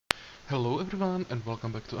Hello everyone and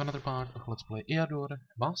welcome back to another part of Let's Play Eador,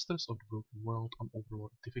 Masters of the Broken World on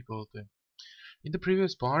Overlord difficulty. In the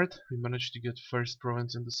previous part, we managed to get first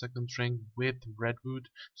province in the second ring with redwood.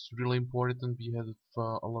 It's really important. We had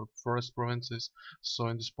a lot of forest provinces, so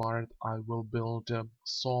in this part I will build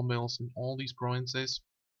sawmills in all these provinces.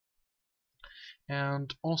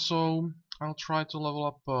 And also, I'll try to level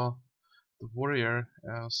up the warrior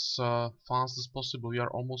as fast as possible. We are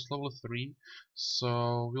almost level 3,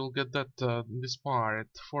 so we'll get that in this part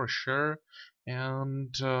for sure.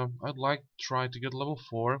 And I'd like to try to get level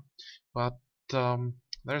 4, but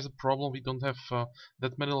there's a problem. We don't have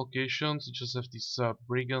that many locations. We just have these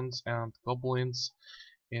brigands and goblins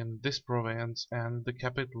in this province, and the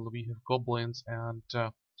capital we have goblins, and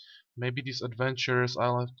maybe these adventurers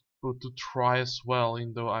I'll have to try as well,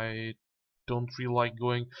 even though I don't really like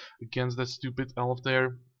going against that stupid elf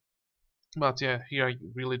there. But yeah, here I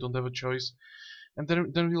really don't have a choice. And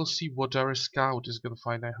then we'll see what our scout is gonna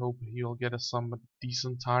find. I hope he'll get us some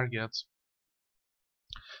decent targets.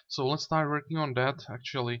 So let's start working on that.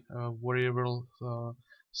 Actually, warrior will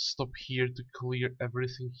stop here to clear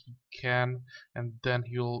everything he can, and then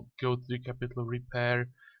he'll go to the capital, repair,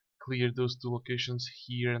 clear those two locations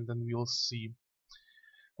here, and then we'll see.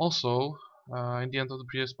 Also, in the end of the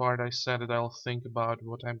previous part I said that I'll think about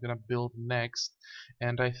what I'm gonna build next,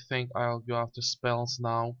 and I think I'll go after spells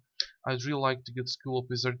now. I'd really like to get School of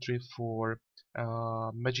Wizardry for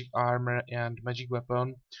magic armor and magic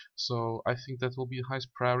weapon, so I think that will be the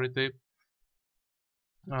highest priority.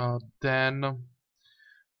 Then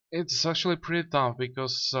it's actually pretty tough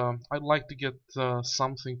because I'd like to get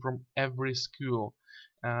something from every school,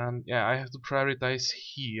 and yeah, I have to prioritize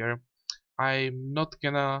here. I'm not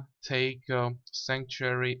gonna take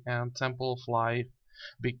Sanctuary and Temple of Life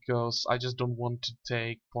because I just don't want to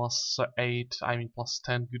take plus 8, I mean plus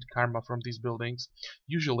 10 good karma from these buildings.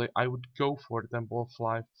 Usually I would go for the Temple of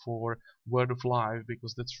Life for Word of Life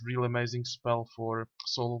because that's really amazing spell for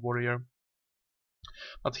Solo Warrior.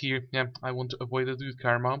 But here, yeah, I want to avoid the good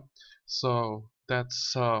karma, so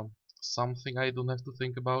that's something I don't have to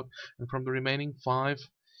think about. And from the remaining 5,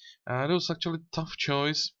 that was actually a tough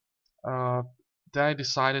choice. Then I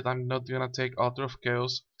decided I'm not gonna take Altar of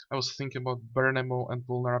Chaos. I was thinking about Burn Ammo and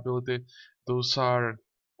Vulnerability. Those are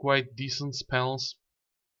quite decent spells,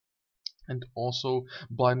 and also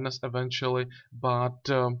Blindness eventually, but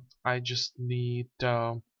I just need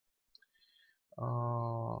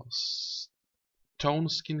Stone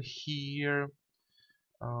Skin here,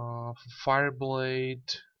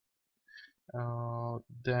 Fireblade.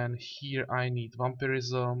 Then here I need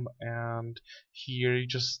Vampirism, and here you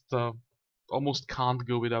just almost can't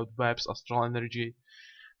go without Webs, Astral Energy.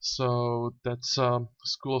 So that's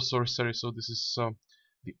School of Sorcery, so this is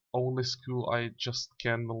the only school I just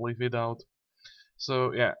can live without.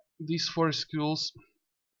 So yeah, these 4 schools,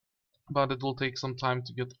 but it will take some time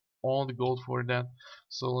to get all the gold for that,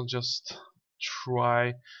 so I'll just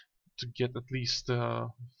try to get at least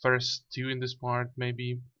first 2 in this part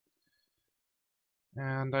maybe.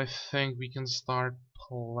 And I think we can start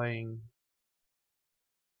playing.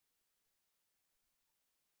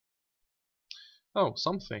 Oh,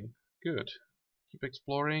 something. Good. Keep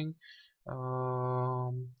exploring.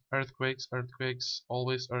 Earthquakes, earthquakes,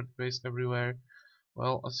 always earthquakes everywhere.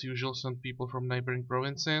 Well, as usual, send people from neighboring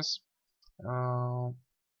provinces. Well,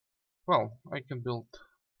 I can build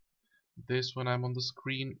this when I'm on the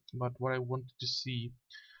screen, but what I wanted to see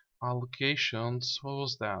are locations. What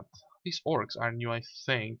was that? These orcs are new, I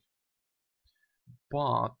think,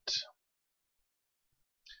 but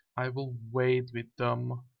I will wait with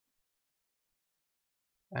them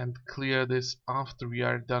and clear this after we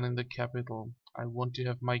are done in the capital. I want to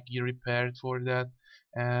have my gear repaired for that,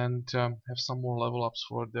 and have some more level ups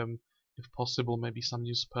for them, if possible, maybe some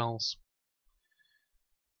new spells.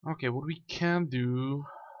 Okay, what we can do,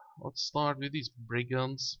 let's start with these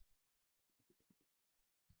brigands.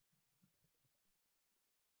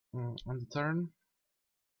 On the turn,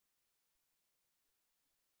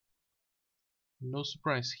 no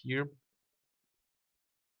surprise here.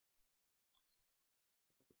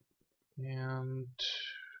 And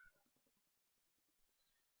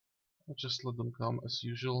I'll just let them come as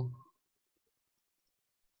usual.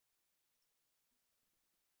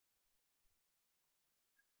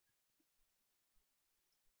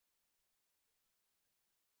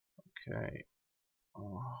 Okay,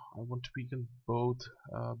 I want to weaken both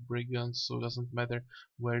brigands, so it doesn't matter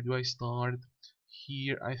where do I start.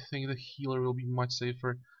 Here I think the healer will be much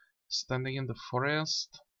safer standing in the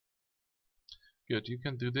forest. Good, you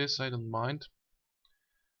can do this, I don't mind.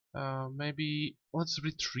 Maybe let's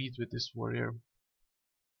retreat with this warrior.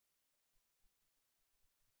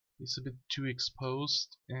 He's a bit too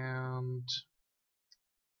exposed, and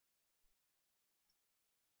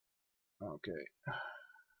okay,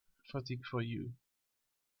 fatigue for you.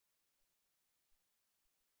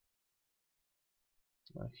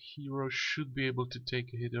 A hero should be able to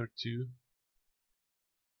take a hit or two.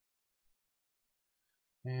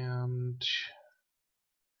 And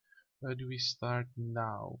where do we start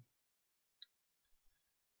now?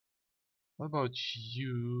 What about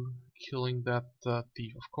you killing that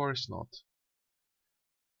thief? Of course not.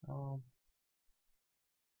 Um,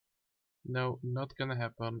 no, not gonna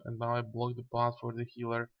happen. And now I block the path for the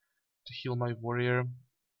healer to heal my warrior.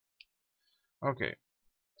 Okay,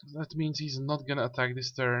 that means he's not gonna attack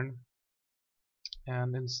this turn.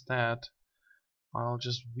 And instead, I'll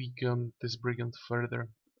just weaken this brigand further.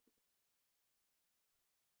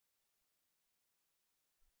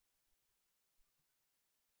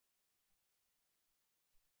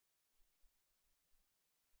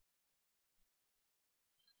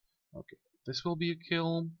 Okay, this will be a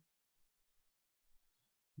kill.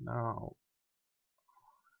 Now,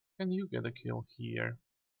 can you get a kill here?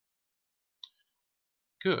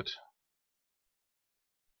 Good.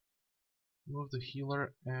 Move the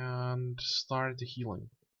healer and start the healing.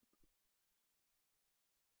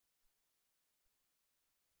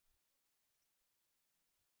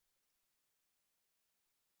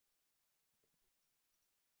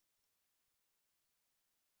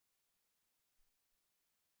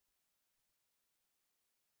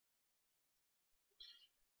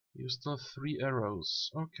 You still have 3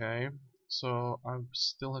 arrows. Okay, so I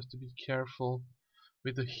still have to be careful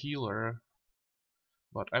with the healer,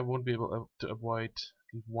 but I won't be able to avoid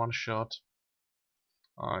the one shot.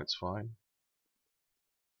 Ah, it's fine.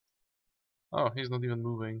 Oh, he's not even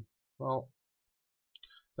moving. Well,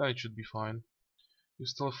 that should be fine. You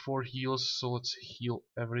still have 4 heals, so let's heal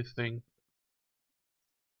everything.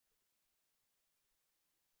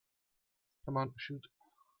 Come on, shoot.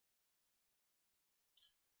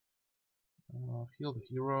 Heal the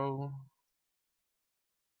hero.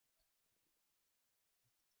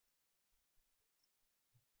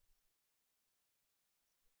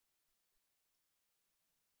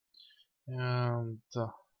 And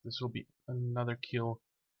this will be another kill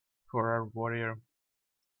for our warrior.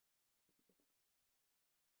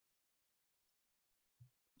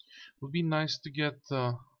 Would be nice to get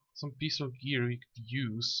some piece of gear we could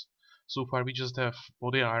use. So far we just have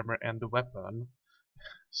body armor and the weapon.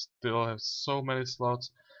 Still have so many slots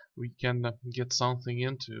we can get something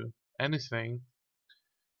into. Anything.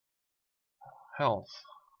 Health.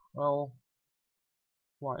 Well,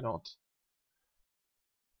 why not?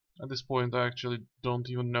 At this point I actually don't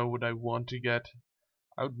even know what I want to get.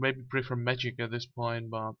 I would maybe prefer magic at this point,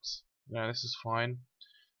 but yeah, this is fine.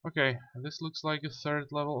 Okay, this looks like a 3rd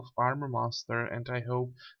level of Armor Master, and I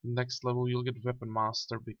hope the next level you'll get Weapon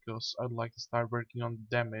Master, because I'd like to start working on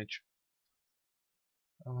damage.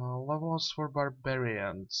 Levels for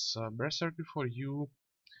Barbarians. Berserker for you.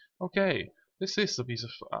 Okay, this is a piece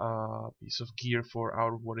of gear for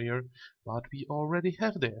our warrior, but we already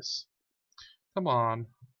have this. Come on,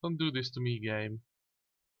 don't do this to me, game.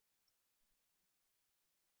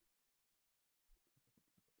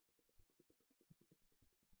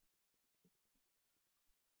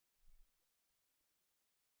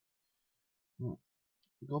 Hmm.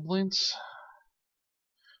 Goblins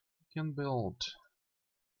can build.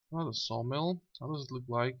 Another sawmill. How does it look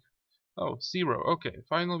like? Oh, 0. Okay,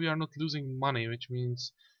 finally we are not losing money, which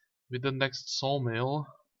means with the next sawmill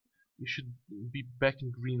we should be back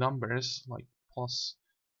in green numbers, like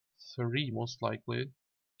 +3 most likely,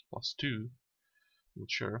 +2.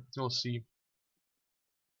 Not sure. We'll see.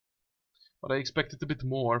 But I expected a bit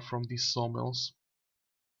more from these sawmills.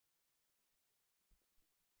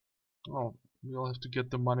 Oh, we'll have to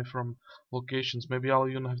get the money from locations. Maybe I'll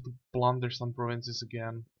even have to plunder some provinces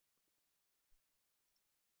again.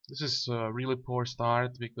 This is a really poor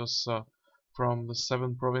start because from the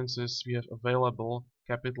 7 provinces we have available,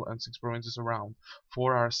 capital and 6 provinces around,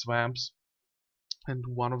 4 are swamps, and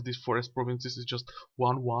one of these forest provinces is just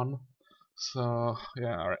 1-1. So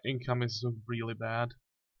yeah, our income is really bad.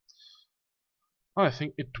 I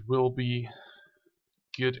think it will be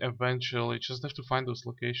good eventually, just have to find those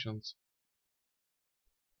locations.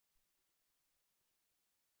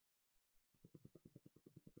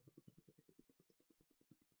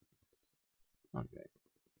 Okay.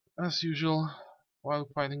 As usual, while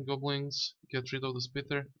fighting goblins, get rid of the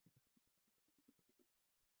spitter.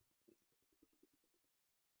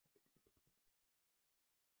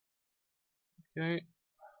 Okay.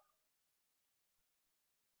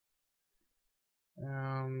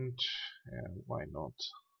 And yeah, why not?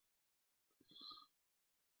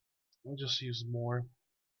 I'll just use more.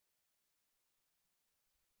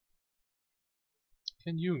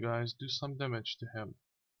 Can you guys do some damage to him?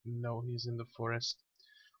 No, he's in the forest.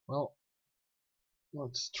 Well,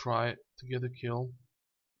 let's try to get a kill.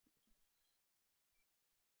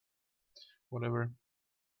 Whatever.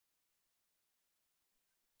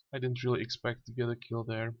 I didn't really expect to get a kill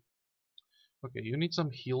there. Okay, you need some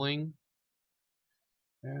healing.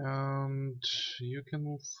 And you can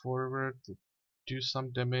move forward to do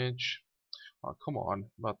some damage. Oh, come on,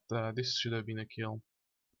 but this should have been a kill.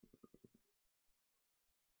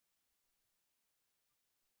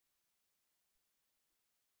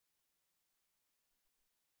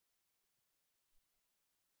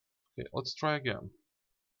 Okay, let's try again.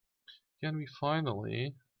 Can we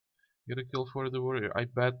finally get a kill for the warrior? I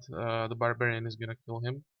bet the barbarian is gonna kill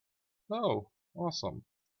him. Oh, awesome.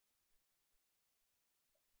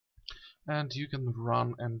 And you can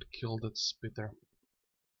run and kill that spitter.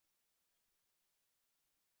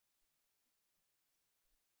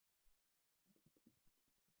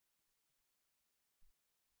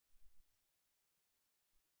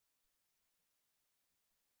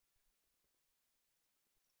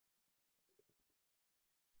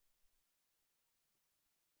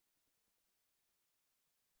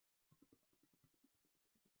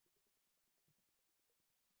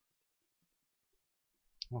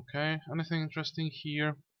 Okay, anything interesting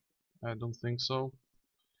here? I don't think so.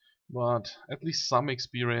 But at least some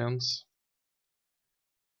experience.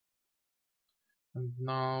 And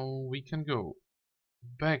now we can go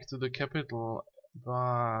back to the capital.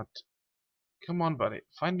 But come on, buddy,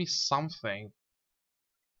 find me something.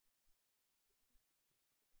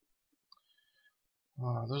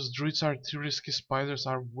 Those druids are too risky. Spiders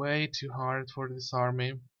are way too hard for this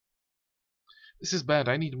army. This is bad.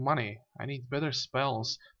 I need money. I need better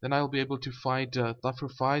spells. Then I'll be able to fight tougher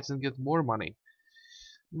fights and get more money.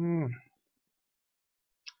 Hmm.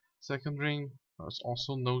 Second ring. There's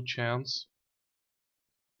also no chance.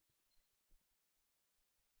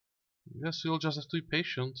 Guess you'll just have to be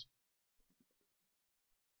patient.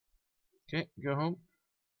 Okay, go home.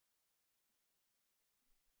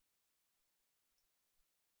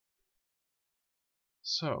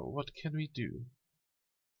 So, what can we do?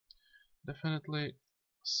 Definitely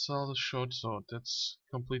sell the short sword. That's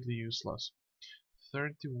completely useless.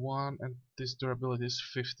 31 and this durability is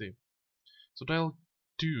 50. So what I'll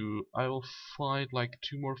do, I will fight like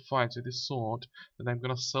 2 more fights with this sword, then I'm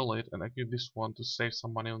gonna sell it and I give this one to save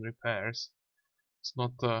some money on repairs. It's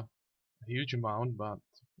not a huge amount, but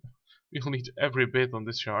we'll need every bit on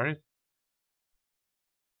this shard.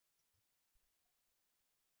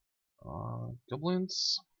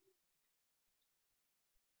 Goblins.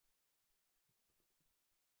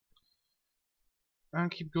 And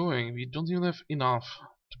keep going, we don't even have enough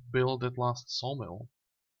to build that last sawmill.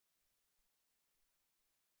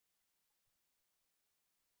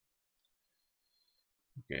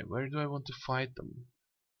 Okay, where do I want to fight them?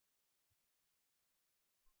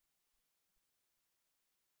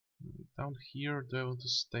 Down here, do I want to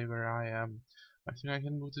stay where I am? I think I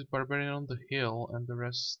can move this barbarian on the hill and the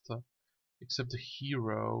rest, except the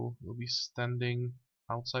hero, will be standing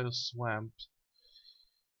outside a swamp.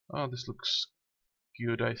 Oh, this looks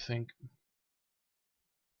good, I think.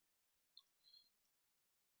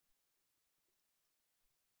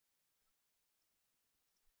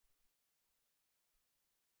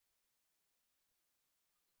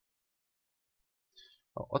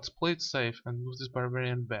 Oh, let's play it safe and move this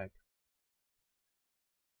barbarian back.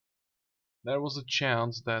 There was a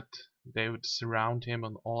chance that they would surround him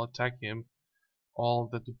and all attack him. All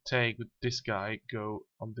that would take would this guy go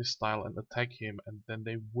on this tile and attack him, and then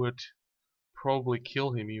they would probably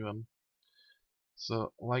kill him even.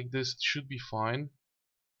 So like this it should be fine.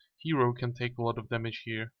 Hero can take a lot of damage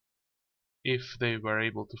here if they were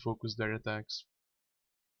able to focus their attacks.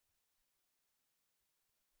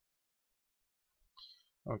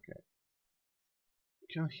 Okay,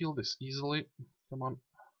 can heal this easily. Come on.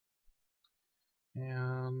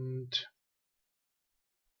 And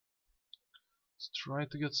let's try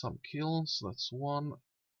to get some kills. That's one.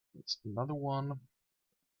 That's another one.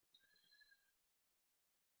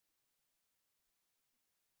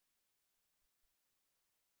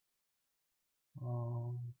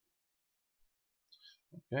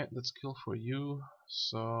 Okay, that's kill for you.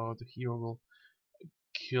 So the hero will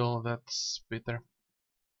kill that spitter.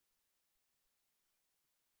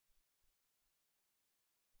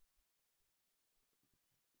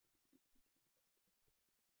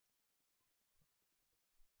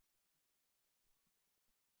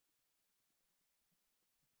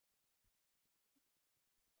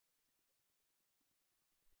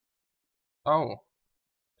 Oh,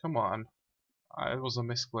 Come on. It was a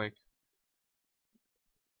misclick.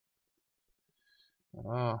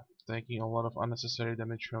 Taking a lot of unnecessary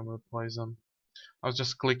damage from the poison. I was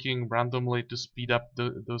just clicking randomly to speed up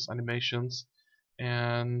those animations,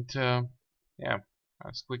 and yeah, I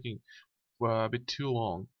was clicking a bit too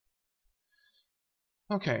long.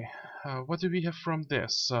 Okay, what do we have from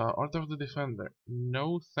this? Order of the Defender.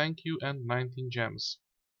 No, thank you, and 19 gems.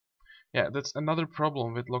 Yeah, that's another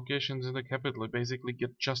problem with locations in the capital. I basically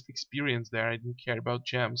get just experience there. I didn't care about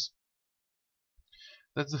gems.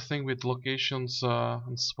 That's the thing with locations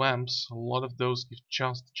and swamps. A lot of those give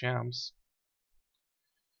just gems.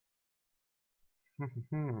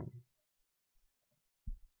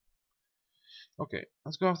 Okay,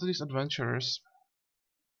 let's go after these adventurers.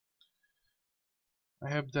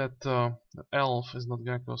 I hope that the elf is not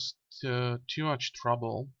gonna cause too much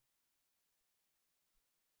trouble.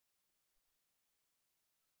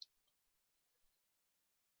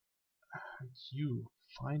 You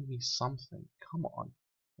find me something. Come on.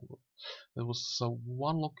 There was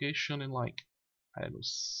one location in like, I don't know,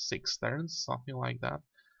 6 turns, something like that.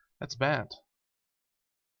 That's bad.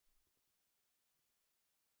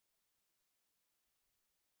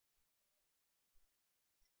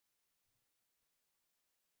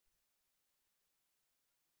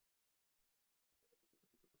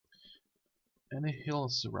 Any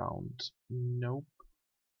hills around? Nope.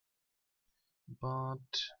 But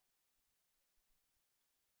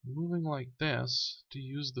moving like this to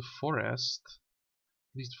use the forest,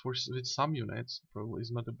 at least for with some units, probably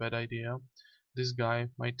is not a bad idea. This guy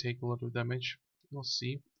might take a lot of damage. We'll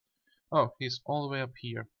see. Oh, he's all the way up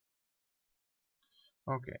here.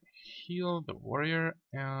 Okay, heal the warrior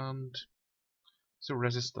and so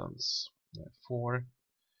resistance. 4.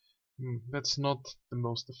 That's not the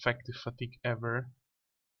most effective fatigue ever,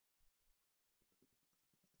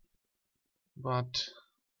 but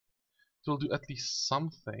it will do at least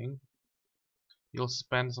something. You'll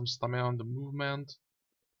spend some stamina on the movement.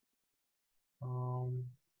 Come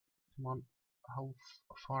on, how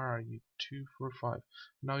far are you? 2, 4, 5.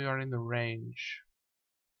 Now you are in the range,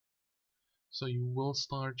 so you will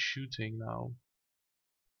start shooting now.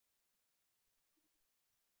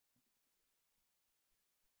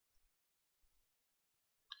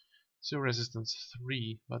 So resistance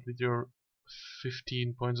 3, but with your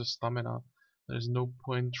 15 points of stamina, there is no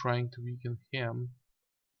point trying to weaken him.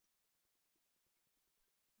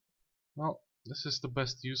 Well, this is the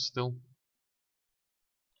best use still.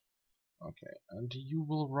 Okay, and you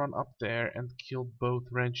will run up there and kill both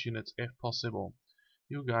range units if possible.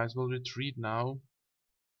 You guys will retreat now.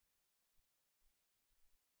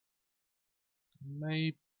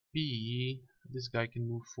 Maybe this guy can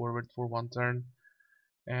move forward for 1 turn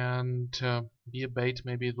and be a bait.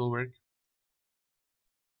 Maybe it will work.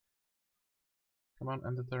 Come on,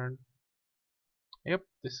 end the turn. Yep,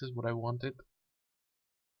 this is what I wanted.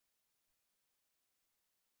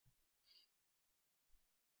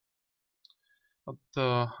 But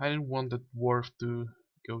I didn't want the dwarf to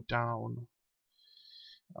go down.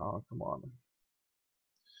 Oh, come on.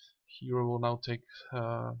 Hero will now take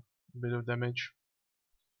a bit of damage.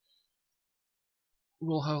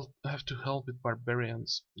 We'll have to help with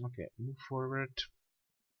barbarians. Okay, move forward.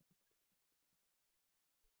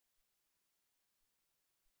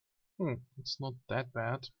 It's not that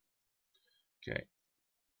bad. Okay,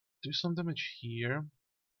 do some damage here.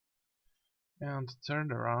 And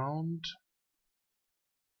turn around.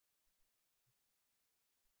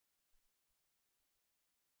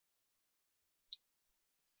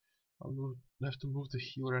 I'll have to move the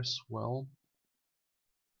healer as well.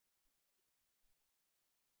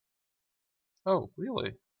 Oh,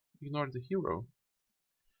 really? Ignore the hero.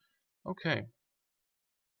 Okay.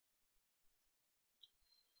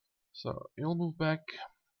 So, you'll move back,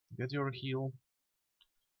 get your heal.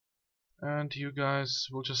 And you guys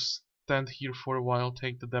will just stand here for a while,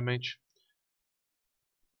 take the damage.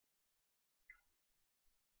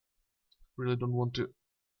 Really don't want to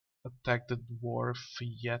attack the dwarf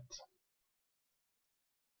yet.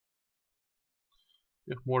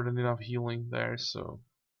 We have more than enough healing there, so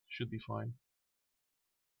should be fine.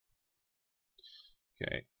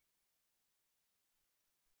 Okay.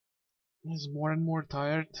 He's more and more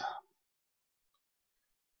tired.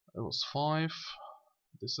 It was 5.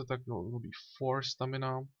 This attack will be 4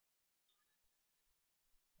 stamina.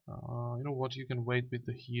 You know what, you can wait with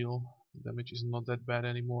the heal. The damage is not that bad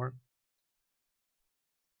anymore.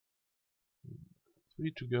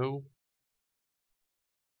 3 to go.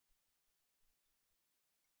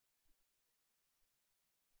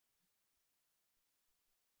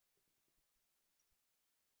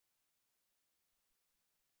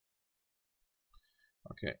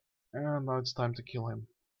 Okay, and now it's time to kill him.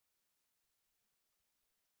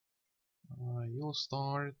 You'll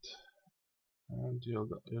start, and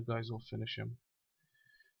you guys will finish him.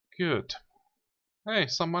 Good. Hey,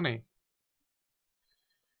 some money.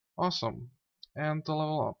 Awesome. And to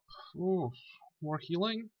level up. Ooh, more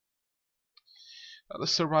healing? The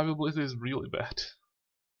survivability is really bad.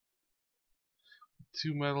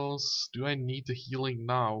 2 medals. Do I need the healing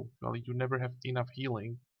now? Well, you never have enough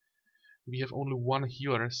healing. We have only one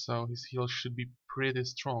healer, so his heal should be pretty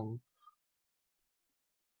strong.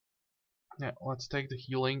 Yeah, let's take the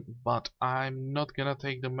healing, but I'm not gonna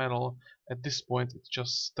take the medal at this point. It's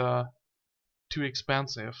just too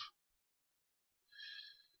expensive.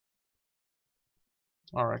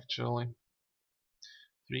 Or actually,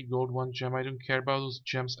 3 gold, 1 gem. I don't care about those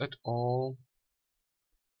gems at all.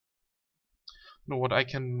 You know what? I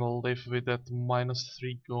can live with that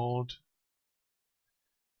 -3 gold.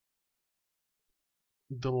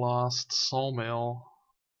 The last sawmill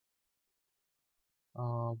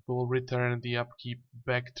will return the upkeep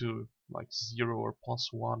back to like 0 or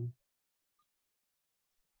 +1.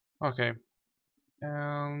 Okay,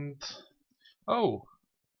 and oh,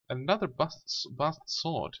 another bust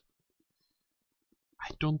sword. I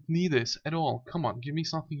don't need this at all. Come on, give me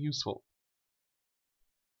something useful.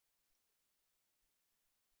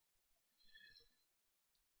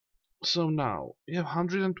 So now we have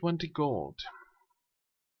 120 gold.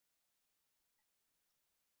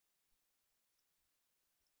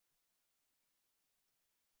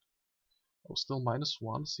 Oh, still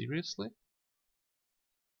 -1? Seriously?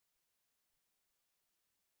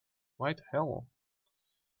 Why the hell?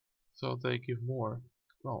 So they give more.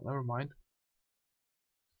 Well, never mind.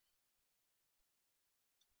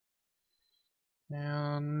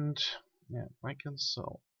 And yeah, I can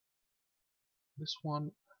sell this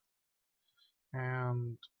one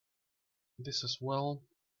and this as well,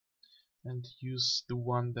 and use the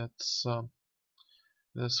one that's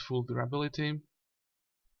full durability.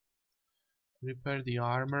 Repair the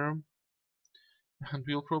armor, and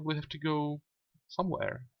we'll probably have to go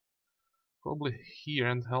somewhere. Probably here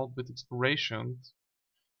and help with exploration.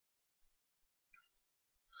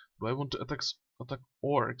 Do I want to attack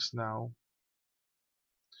orcs now?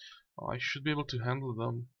 Oh, I should be able to handle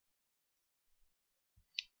them.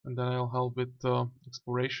 And then I'll help with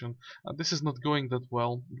exploration. This is not going that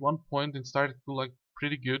well. At one point it started to like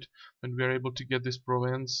pretty good when we were able to get this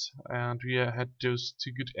province and we had those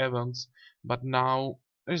 2 good events, but now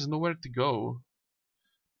there's nowhere to go.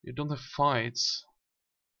 You don't have fights.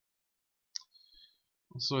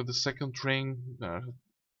 So in the second ring,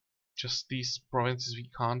 just these provinces we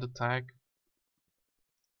can't attack.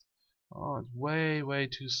 Oh, it's way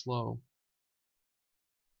too slow.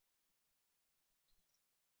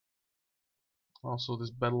 Also, this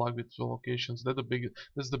bad luck with locations. That's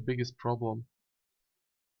the biggest problem.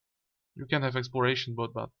 You can have exploration,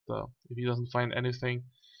 but if he doesn't find anything,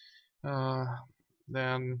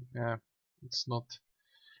 then yeah, it's not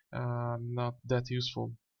that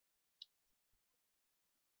useful.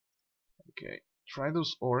 Okay, try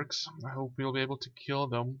those orcs. I hope we'll be able to kill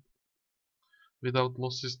them without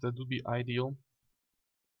losses. That would be ideal.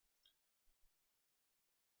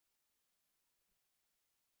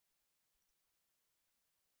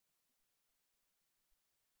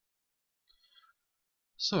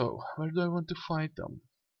 So, where do I want to fight them?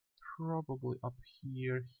 Probably up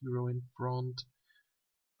here, hero in front,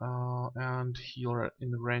 and healer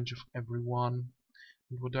in the range of everyone.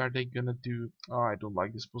 And what are they gonna do? Oh, I don't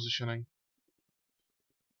like this positioning.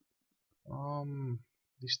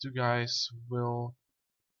 These 2 guys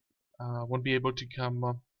won't be able to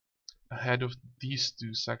come ahead of these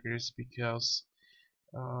 2 suckers because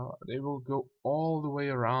they will go all the way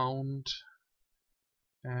around,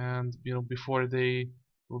 and before they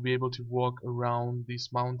will be able to walk around these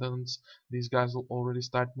mountains, these guys will already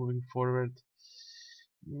start moving forward.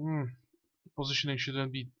 Positioning should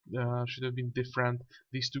have been different.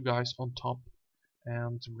 These 2 guys on top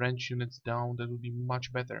and range units down. That would be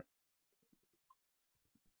much better.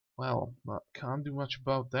 Well, but can't do much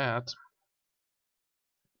about that.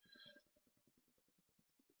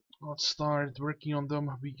 Let's start working on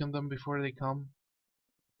them, weaken them before they come.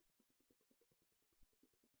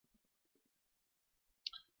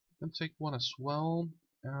 Then take one as well,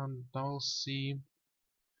 and now we'll see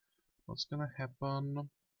what's gonna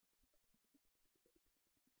happen.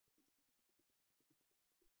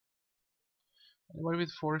 Anybody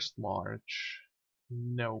with Forest March?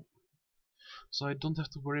 No. So I don't have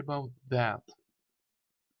to worry about that.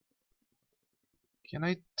 Can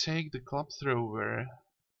I take the club thrower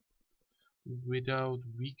without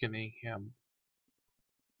weakening him?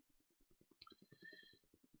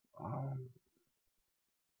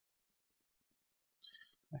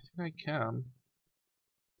 think I can.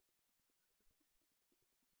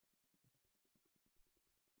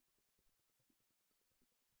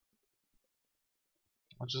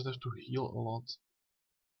 I just have to heal a lot.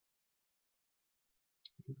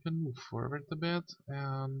 You can move forward a bit,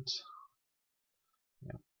 and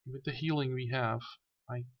yeah, with the healing we have,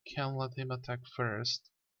 I can let him attack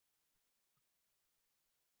first.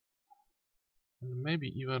 And maybe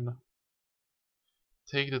even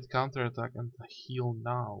take that counterattack and heal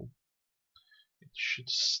now. It should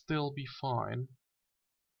still be fine.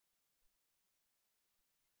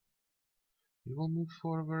 You will move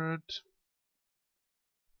forward.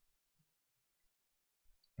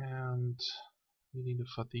 And we need a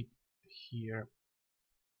fatigue here.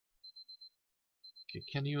 Okay,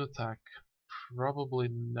 can you attack? Probably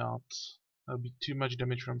not. That'll be too much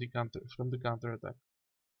damage from the counter attack.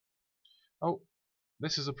 Oh,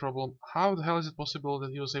 this is a problem. How the hell is it possible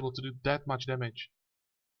that he was able to do that much damage?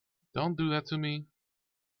 Don't do that to me.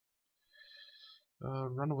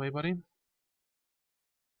 Run away, buddy.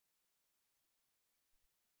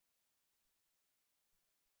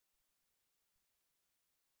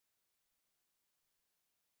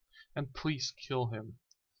 And please kill him.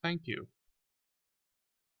 Thank you.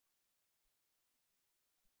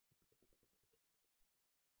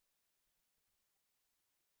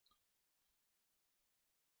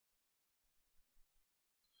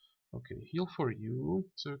 Okay, heal for you,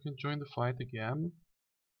 so you can join the fight again.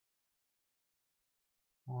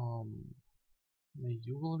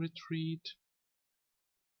 You will retreat.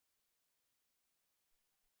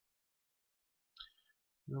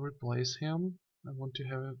 I'll replace him. I want to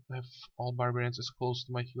have all barbarians as close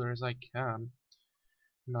to my healer as I can.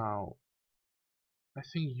 Now, I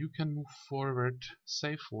think you can move forward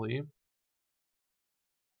safely.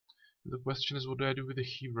 The question is, what do I do with the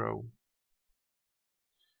hero?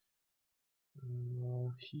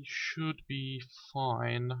 He should be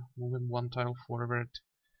fine. Move him one tile forward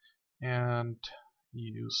and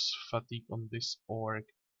use fatigue on this orc.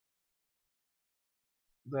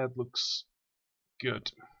 That looks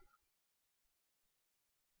good.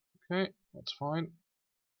 Okay, that's fine.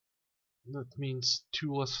 That means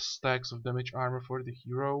 2 less stacks of damage armor for the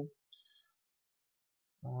hero.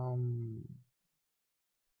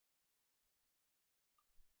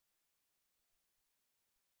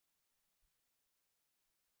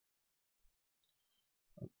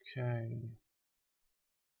 Okay.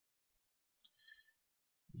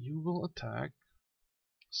 You will attack.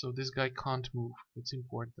 So this guy can't move. It's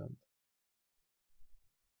important.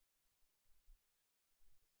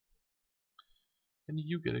 Can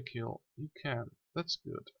you get a kill? You can. That's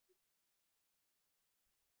good.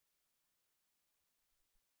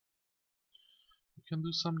 You can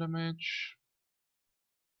do some damage.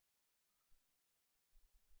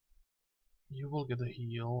 You will get a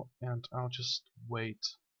heal, and I'll just wait.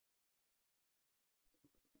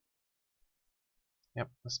 Yep,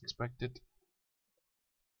 as expected.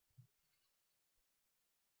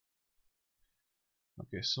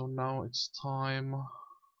 Okay, so now it's time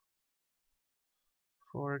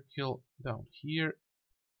for a kill down here.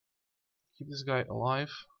 Keep this guy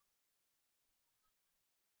alive.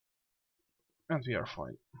 And we are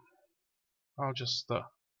fine. I'll just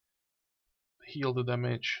heal the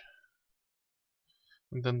damage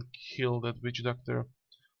and then kill that witch doctor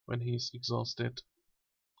when he's exhausted.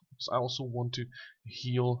 Because I also want to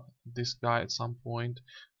heal this guy at some point.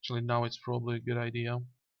 Actually, now it's probably a good idea.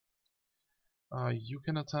 You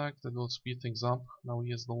can attack, that will speed things up. Now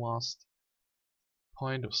he has the last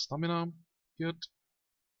point of stamina. Good.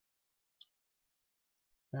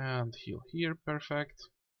 And heal here, perfect.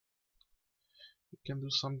 You can do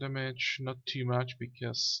some damage, not too much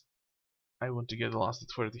because I want to get lasted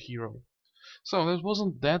for the hero. So that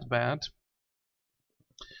wasn't that bad.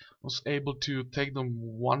 Was able to take them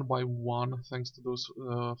one by one thanks to those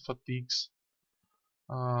fatigues.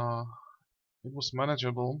 It was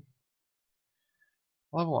manageable.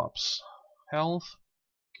 Level ups. Health,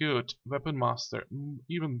 good. Weapon master,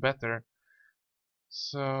 even better.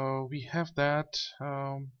 So we have that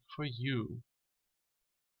for you.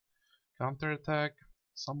 Counterattack,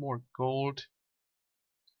 some more gold,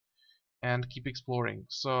 and keep exploring.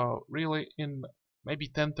 So really, in maybe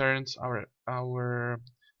 10 turns, our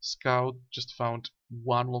scout just found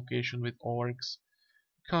one location with orcs.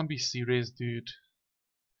 Can't be serious, dude.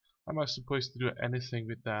 Am I supposed to do anything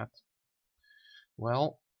with that?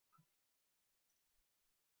 Well,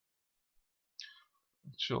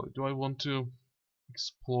 actually, do I want to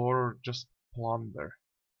explore or just plunder?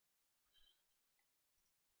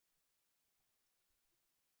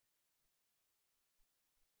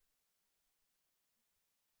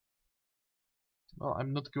 Well,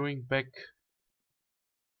 I'm not going back to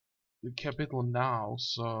the capital now,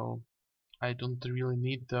 so I don't really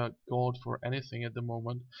need the gold for anything at the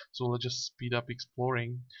moment. So let's just speed up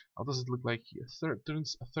exploring. How does it look like here?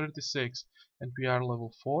 Turns 36 and we are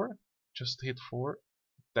level 4. Just hit 4.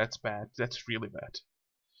 That's bad. That's really bad.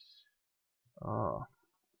 Uh,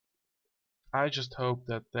 I just hope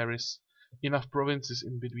that there is enough provinces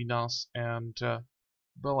in between us and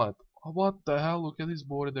Beleth. What the hell? Look at these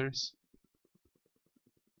borders.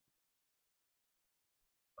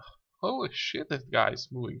 Holy shit, that guy's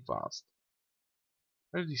moving fast.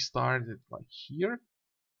 Where did he start it? Like here?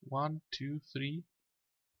 1, 2, 3.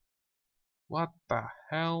 What the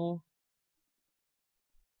hell?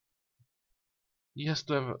 He has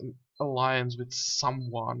to have an alliance with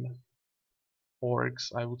someone.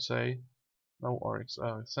 Orcs, I would say. No orcs,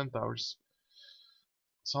 centaurs.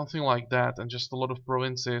 Something like that, and just a lot of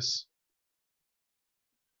provinces.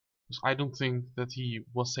 Because I don't think that he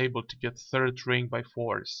was able to get third ring by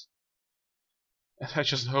force. And I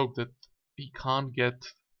just hope that he can't get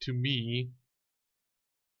to me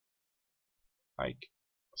like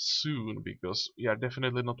soon, because we are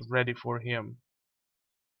definitely not ready for him.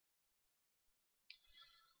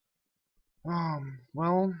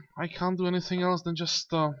 Well, I can't do anything else than just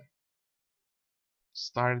start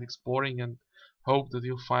exploring and hope that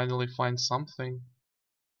you'll finally find something.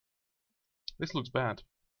 This looks bad.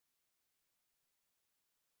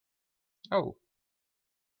 Oh,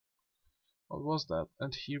 what was that?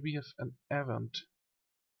 And here we have an event.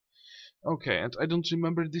 Okay, and I don't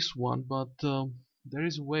remember this one, but there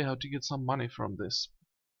is a way how to get some money from this.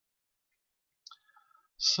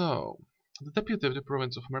 So, the deputy of the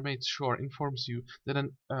province of Mermaid's Shore informs you that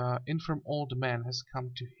an infirm old man has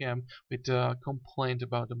come to him with a complaint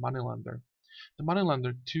about the moneylender. The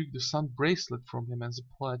moneylender took the sun bracelet from him as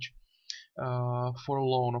a pledge for a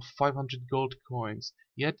loan of 500 gold coins,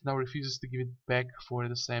 yet now refuses to give it back for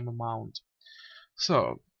the same amount.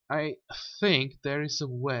 So, I think there is a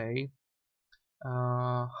way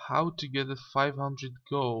how to get the 500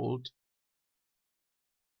 gold,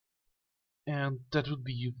 and that would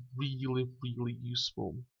be really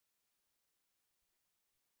useful.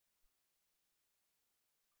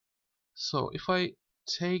 So if I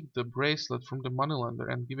take the bracelet from the moneylender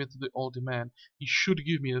and give it to the old man, he should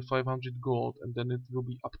give me the 500 gold, and then it will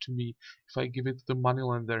be up to me if I give it to the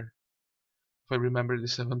moneylender, if I remember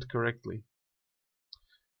this event correctly.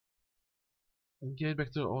 And give it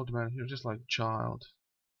back to the old man. You're just like a child.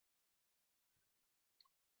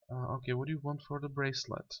 Okay, what do you want for the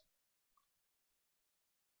bracelet?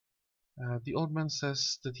 The old man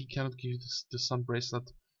says that he cannot give the sun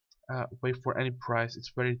bracelet away for any price.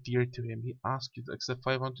 It's very dear to him. He asks you to accept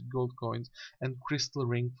 500 gold coins and crystal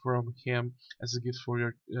ring from him as a gift for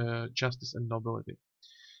your justice and nobility.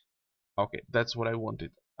 Okay, that's what I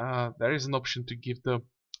wanted. There is an option to give the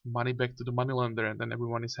money back to the moneylender and then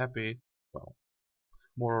everyone is happy. Well,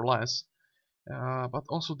 more or less. But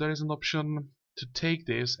also there is an option to take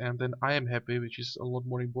this and then I am happy, which is a lot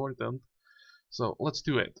more important. So let's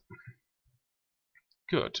do it.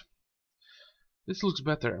 Good. This looks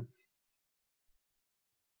better.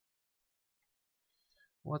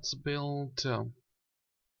 Let's build the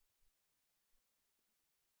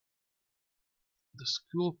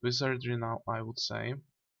School of Wizardry now, I would say.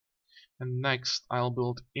 And next I'll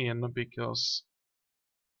build Inn because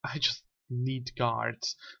I just need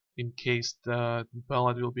guards in case the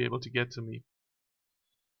Beleth will be able to get to me.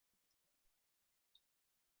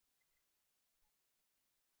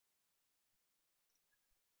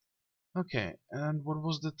 Okay, and what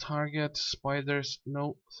was the target? Spiders?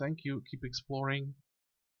 No, thank you, keep exploring.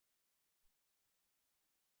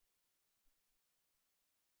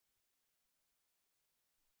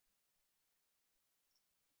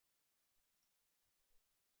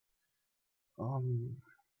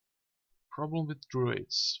 Problem with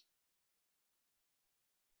druids.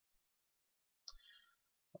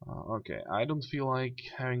 Okay, I don't feel like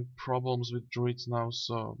having problems with druids now,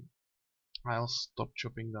 so I'll stop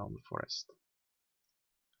chopping down the forest.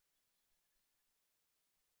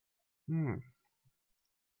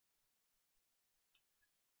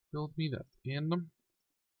 Build me that in.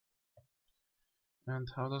 And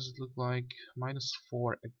how does it look like?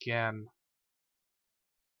 -4 again.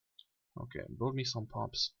 Okay, build me some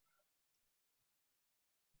pubs.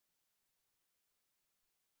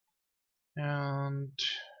 And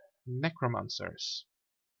necromancers.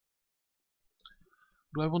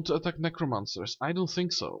 Do I want to attack necromancers? I don't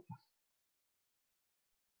think so.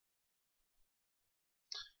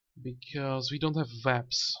 Because we don't have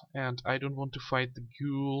Vaps, and I don't want to fight the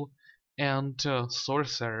ghoul and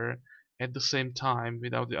sorcerer at the same time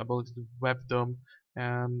without the ability to web them,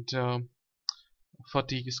 and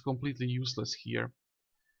fatigue is completely useless here.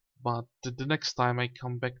 But the next time I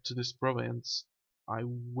come back to this province, I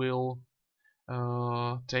will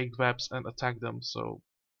take webs and attack them. So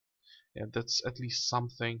yeah, that's at least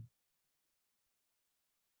something.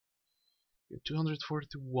 Yeah,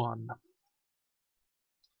 241.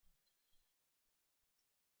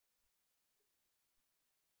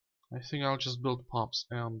 I think I'll just build pubs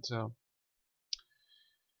and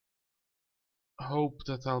hope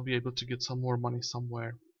that I'll be able to get some more money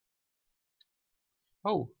somewhere.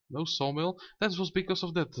 Oh, no sawmill? That was because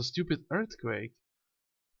of that stupid earthquake.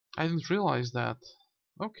 I didn't realize that.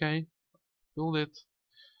 Okay, build it.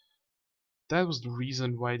 That was the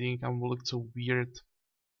reason why the income looked so weird.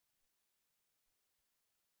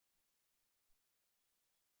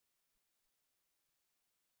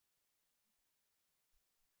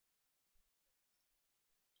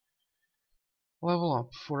 Level up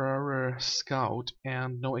for our scout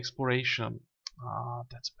and no exploration. Ah,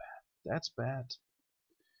 that's bad. That's bad.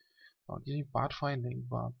 I'll give you pathfinding,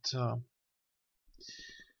 but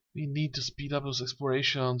we need to speed up those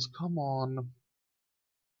explorations. Come on.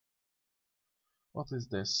 What is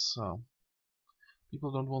this?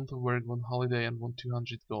 People don't want to work on holiday and want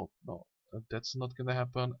 200 gold. No, that's not gonna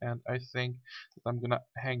happen, and I think that I'm gonna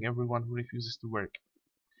hang everyone who refuses to work.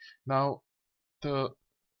 Now, the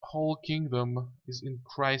whole kingdom is in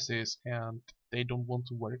crisis and they don't want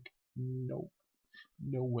to work. No,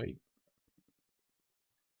 no way.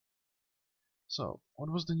 So, what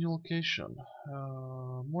was the new location?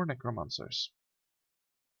 More necromancers.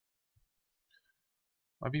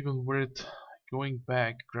 Might be even worth going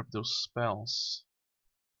back, grab those spells.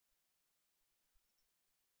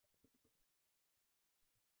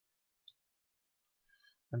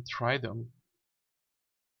 And try them.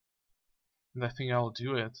 And I think I'll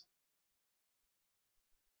do it.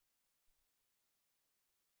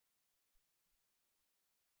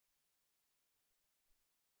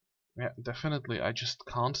 Yeah, definitely. I just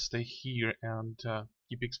can't stay here and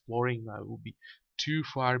keep exploring. I will be too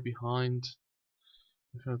far behind.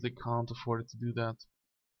 Definitely can't afford to do that.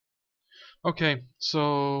 Okay,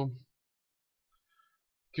 so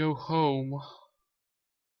go home.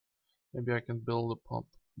 Maybe I can build a pub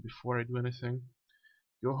before I do anything.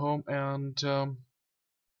 Go home and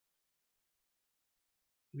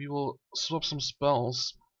we will swap some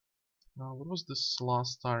spells. What was this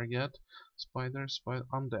last target? Spider,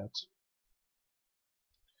 undead.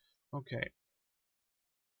 Okay.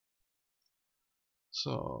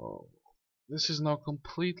 So this is now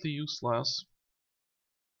completely useless.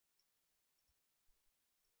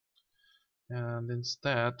 And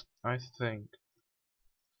instead, I think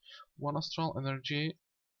one astral energy,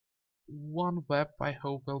 one web I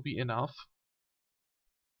hope will be enough.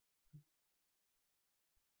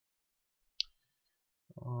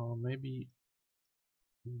 Maybe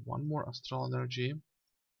one more astral energy.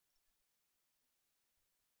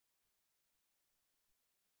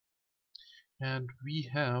 And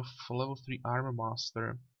we have level 3 armor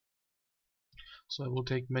master. So I will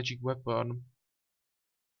take magic weapon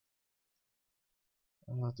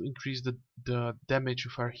to increase the damage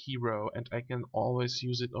of our hero, and I can always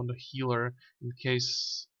use it on the healer in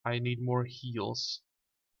case I need more heals.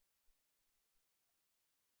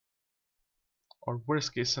 Or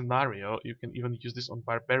worst case scenario, you can even use this on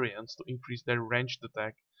barbarians to increase their ranged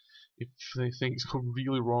attack if things go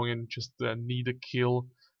really wrong and just need a kill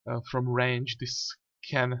from range. This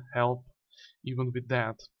can help even with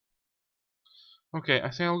that. Okay, I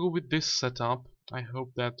think I'll go with this setup. I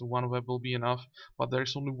hope that one web will be enough, but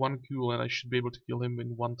there's only one ghoul and I should be able to kill him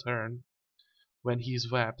in one turn when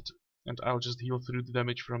he's webbed, and I'll just heal through the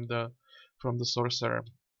damage from the sorcerer.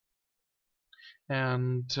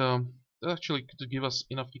 And that actually could give us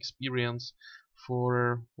enough experience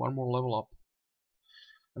for one more level up.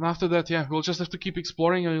 And after that, yeah, we'll just have to keep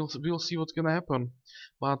exploring and we'll see what's gonna happen.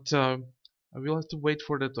 But we'll have to wait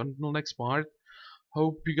for that until next part.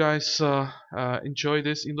 Hope you guys enjoy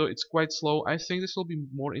this, even though it's quite slow. I think this will be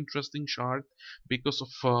more interesting shard because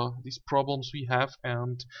of these problems we have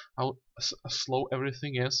and how slow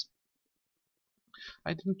everything is.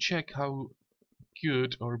 I didn't check how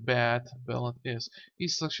good or bad Beleth is.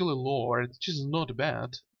 He's actually Lord, which is not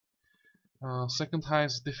bad. Second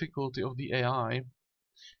highest difficulty of the AI.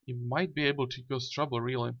 He might be able to cause trouble,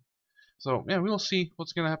 really. So yeah, we'll see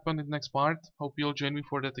what's gonna happen in the next part. Hope you'll join me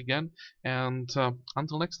for that again. And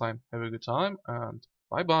until next time, have a good time and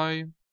bye bye.